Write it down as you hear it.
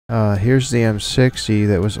Here's the M60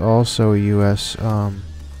 that was also a U.S.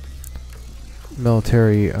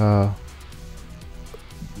 military.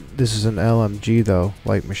 This is an LMG though,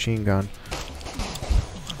 light machine gun.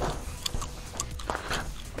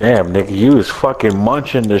 Damn, nigga, you was fucking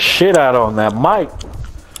munching the shit out on that mic.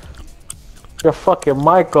 Your fucking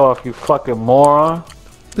mic off, you fucking moron.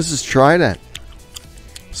 This is Trident.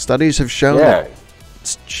 Studies have shown that.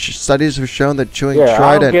 Studies have shown that chewing Trident.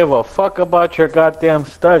 I don't give a fuck about your goddamn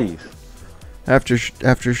studies. After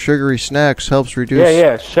sugary snacks helps reduce.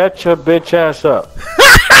 Yeah, shut your bitch ass up.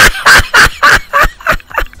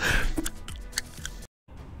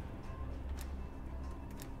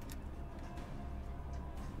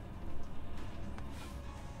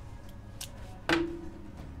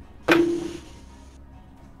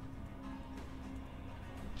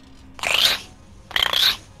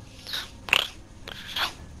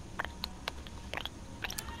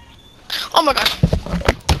 Oh my gosh.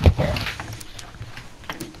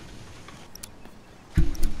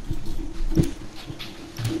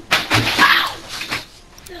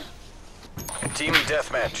 Team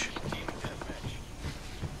deathmatch.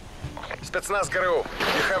 Spetsnaz GRU, you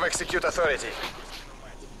have execute authority.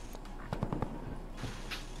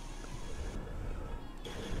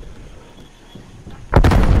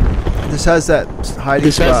 This has that hiding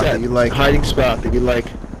spot that you like. Hiding spot that you like.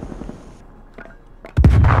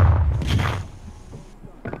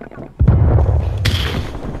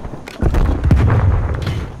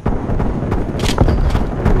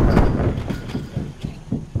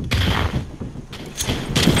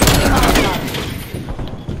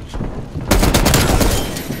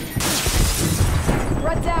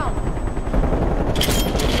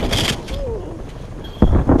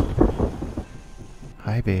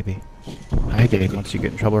 Hi, baby. Hi, baby. Once you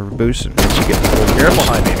get in trouble for boosting, once you get in trouble, careful,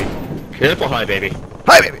 hi, baby. Careful, hi, baby.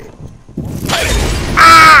 Hi, baby. Hi, baby.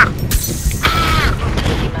 Ah!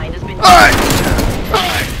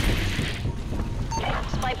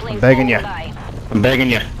 I'm begging you. I'm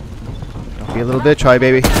begging you. Don't be a little bitch, hi,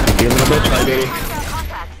 baby. Don't be a little bitch, hi, baby.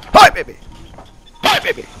 Hi, baby. Hi,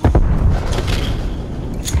 baby.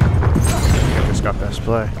 I just got best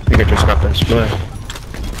play. I think I just got best play.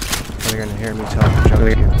 You're gonna hear me talk junk to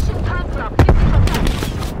you.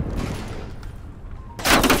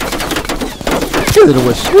 You little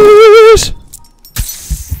wussies!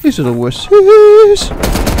 These little wussies!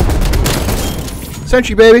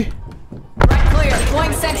 Sentry, baby! Right clear.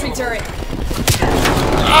 Deploying sentry turret.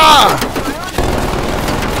 Ah!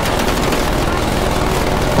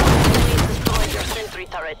 Destroy your sentry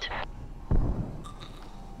turret.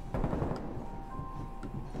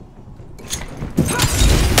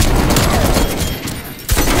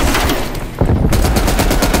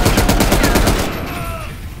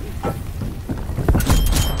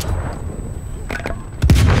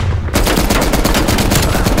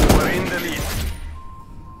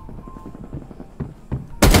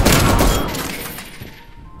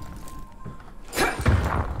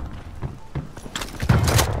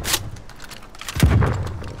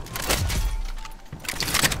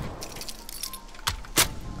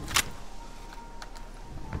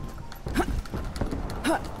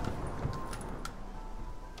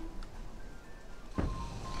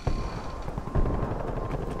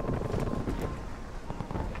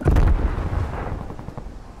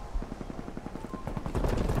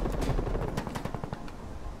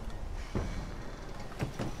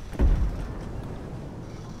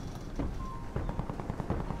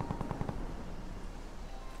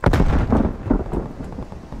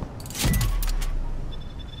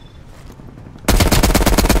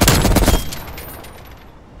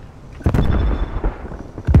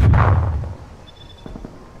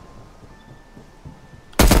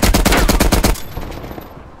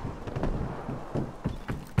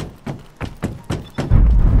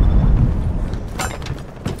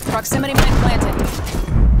 Proximity mine planted.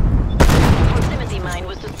 Proximity mine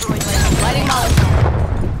was destroyed by Lighting Molotov.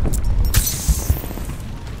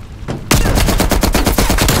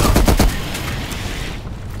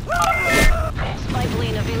 spy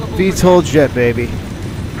plane available. VTOL jet, baby.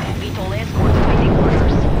 VTOL escorts waiting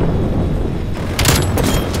orders.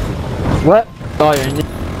 What? Oh, you're in.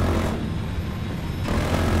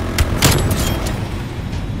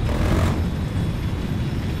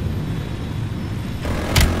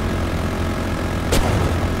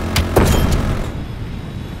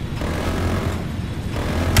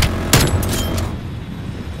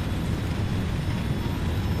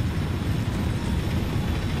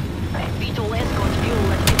 VTOL escort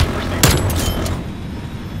fuel at 50%.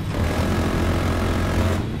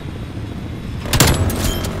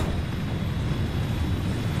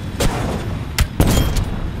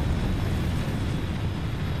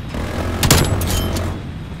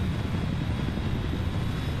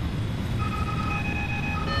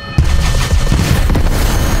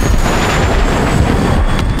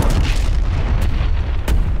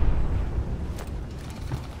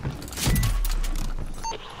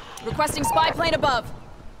 Requesting spy plane above.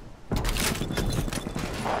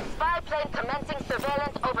 Spy plane commencing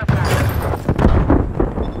surveillance overflight.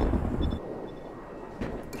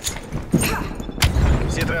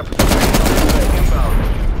 Sit-rep. Inbound.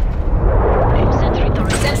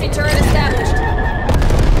 Sentry turret established.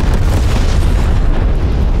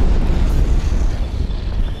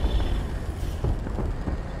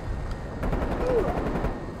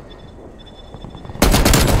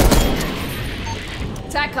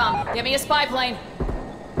 TACCOM, give me a spy plane.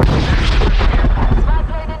 Spy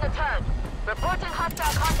plane in the turn. Reporting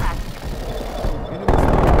hostile contact.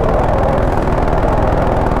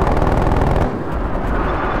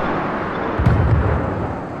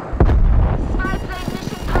 Spy plane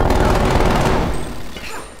mission confirmed.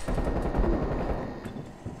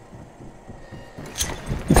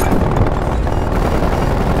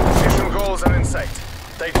 Mission goals are in sight.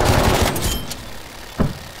 Take them.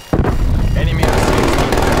 Enemy at sea.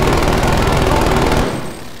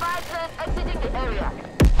 Spy plane exiting the area.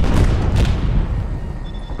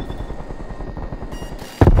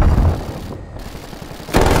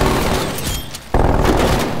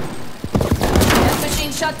 Death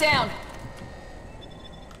machine shut down.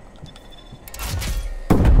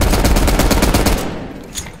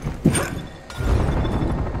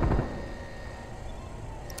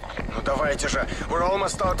 Ну давайте же. We're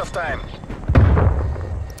almost out of time.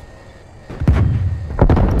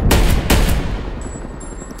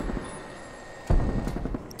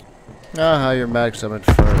 Ah, you're mad 'cause I'm at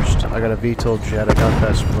first. I got a VTOL jet. I got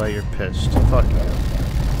best play. You're pissed. Fuck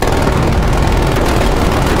you.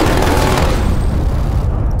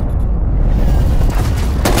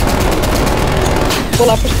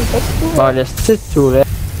 Olha, se tu é.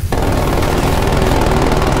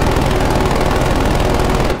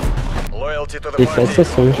 Loyalty to the Il fait ça,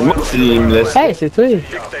 party. ça. Il me laisse. Hey, c'est toi!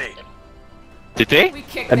 Victory. T'étais? We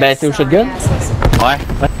kicked Eh ben, their t'es au sorry shotgun? asses. Ouais.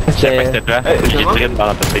 Je sais pas C'est. que c'était toi. Hey, J'ai comment? tiré par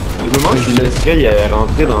la tête. Je me demande si le laisserais y aller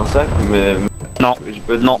rentrer dans le sac, mais. Non. J'ai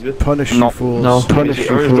pas dit Non. 18. Punish Non. you fools. Non. J'ai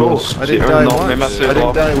un jour. I J'ai didn't un die nom. once. même à I ce didn't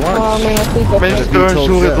soir. die once. Mais juste un VTOL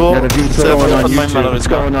jour, jet. Edouard. Got a VTOL Ça va on pas de même, YouTube. malheureusement. What's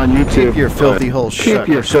going on YouTube? Keep your filthy hole shut. Keep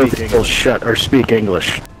your or speak filthy English. hole shut or speak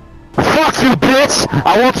English. Fuck you, bitch!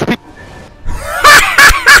 I won't speak.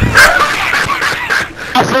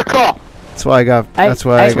 Africa! That's why I got. Hey, That's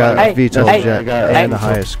why I hey, got hey, a VTOL hey, jet hey. and the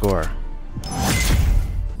highest score.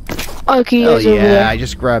 Okay, Hell guys over yeah! there. I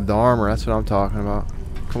just grabbed the armor. That's what I'm talking about.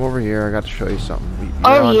 Come over here. I got to show you something. You're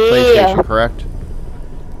Oh, on yeah. PlayStation, correct?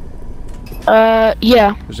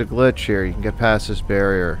 Yeah. There's a glitch here. You can get past this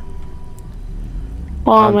barrier.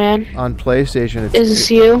 Oh man, On PlayStation, is this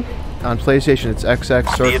you? on PlayStation it's XX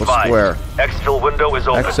circle square. Exfil window is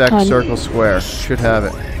open. XX circle square. Should have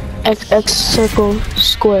it. XX circle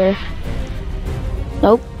square.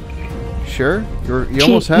 Nope. Sure? You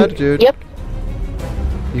almost had it, dude. Yep.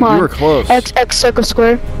 You were close. XX circle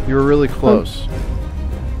square. You were really close.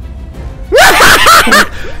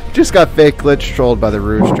 Just got fake glitch trolled by the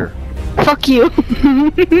rooster. Fuck you.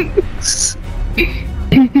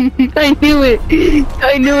 I knew it.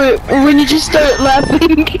 I knew it. When you just start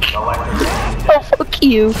laughing. Oh, fuck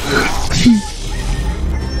you.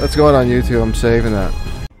 That's going on YouTube. I'm saving that.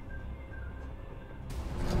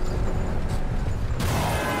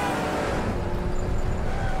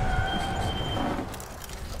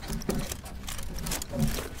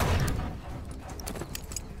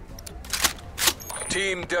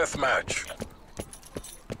 Team deathmatch.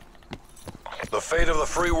 The fate of the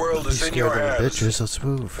free world is in your Scared of the hands. bitches. Let's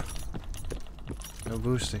move. No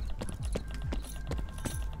boosting.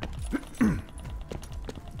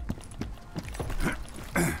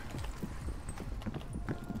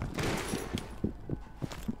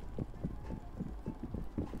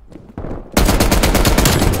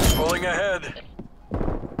 Pulling ahead.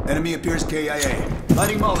 Enemy appears KIA.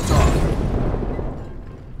 Lighting Molotov.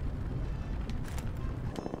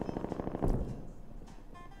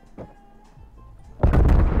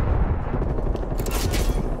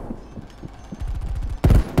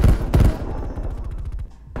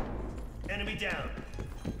 Enemy down.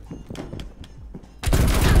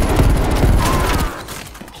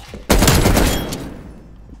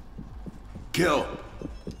 Kill.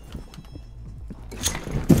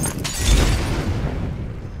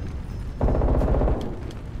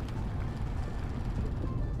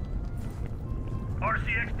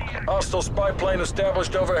 Hostile spy plane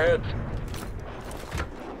established overhead.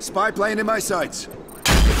 Spy plane in my sights.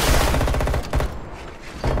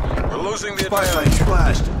 We're losing the Spy plane advantage.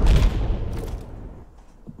 splashed.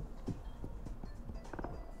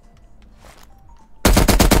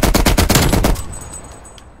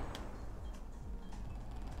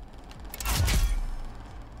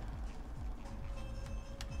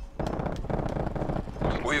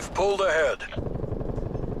 We've pulled ahead.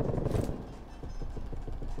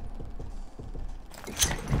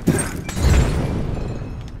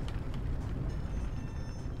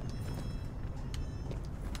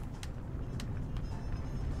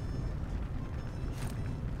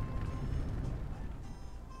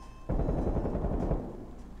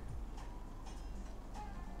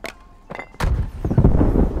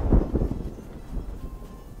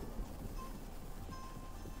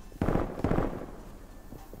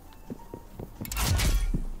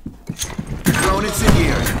 Drone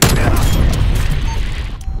incendiary.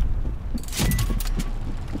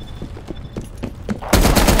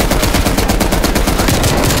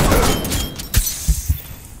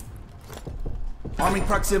 Arming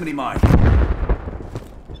proximity mine.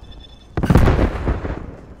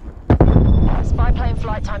 Spy plane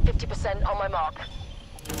flight time 50% on my mark.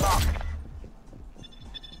 Mark.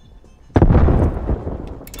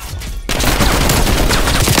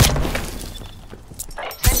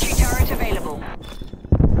 Sentry turret available.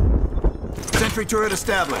 Sentry turret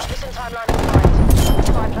established. Mission timeline in sight.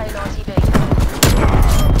 Spy plane RTB.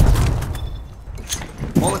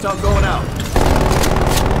 Molotov going out.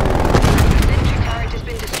 Sentry turret has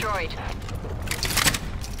been destroyed.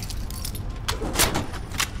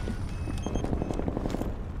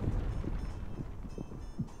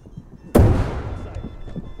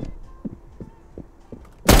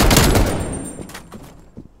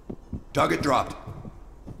 Target dropped.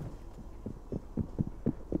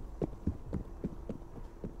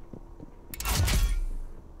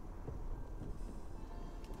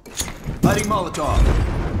 Lighting Molotov.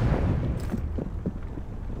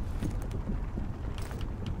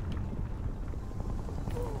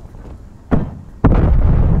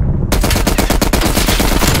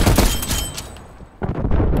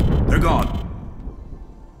 They're gone.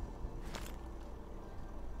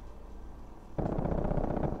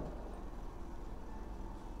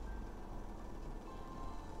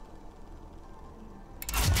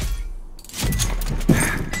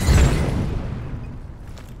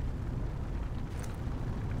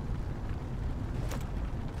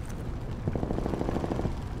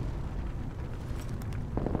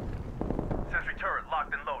 Sentry turret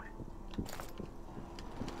locked and loaded.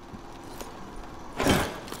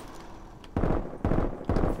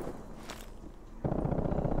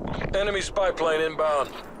 Enemy spy plane inbound.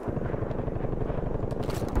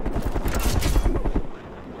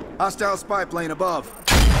 Hostile spy plane above.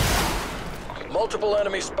 Multiple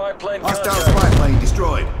enemy spy plane Hostile contact. spy plane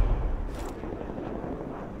destroyed.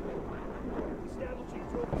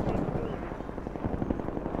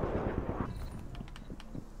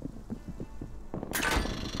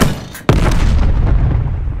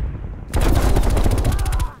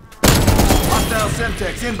 Hostile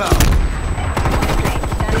Semtex inbound.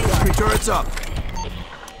 Sentry turrets up.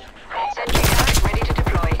 Sentry turret ready to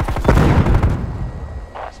deploy.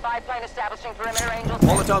 Spy plane establishing perimeter angel.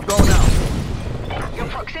 Molotov going out. Your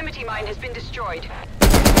proximity mine has been destroyed.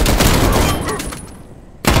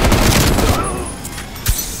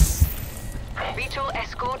 VTOL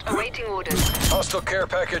escort awaiting orders. Hostile care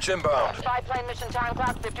package inbound. Spy plane mission time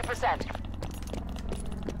clock 50%.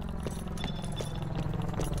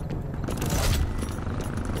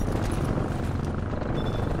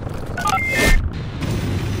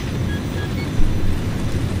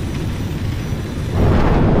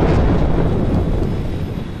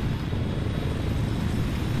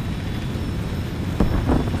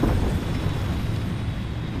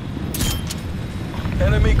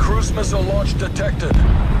 Enemy cruise missile launch detected.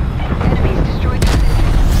 Enemies destroyed the sentry.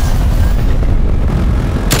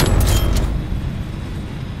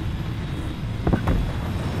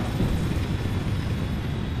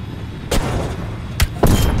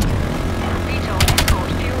 VTOL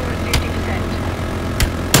escort fuel at 50%.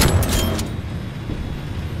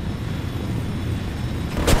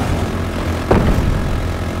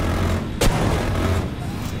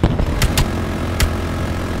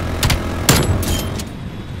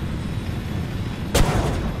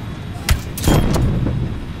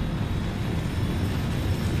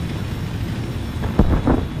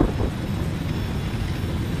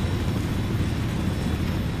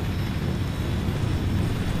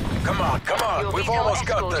 Come on, come on. Your We've VTOL almost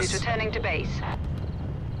got escort is this. returning to base.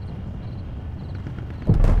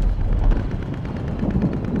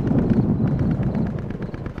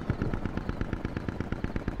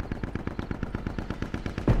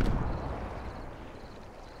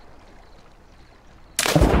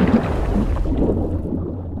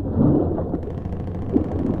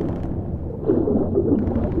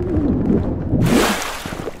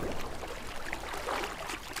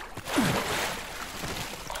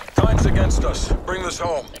 Time's against us. Bring this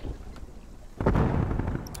home.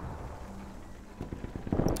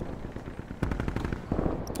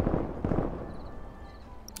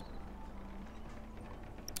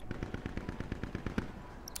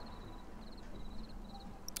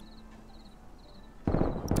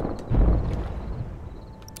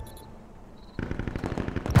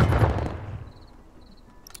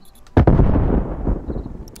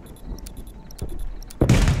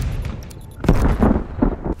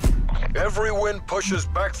 Every wind pushes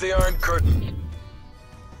back the Iron Curtain.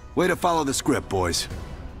 Way to follow the script, boys.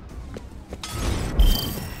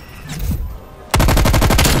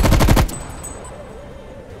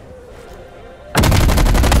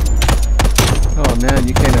 Oh man,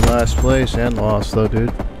 you came in last place and lost though,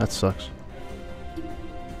 dude. That sucks.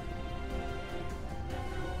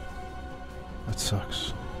 That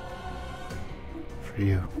sucks. For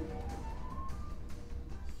you.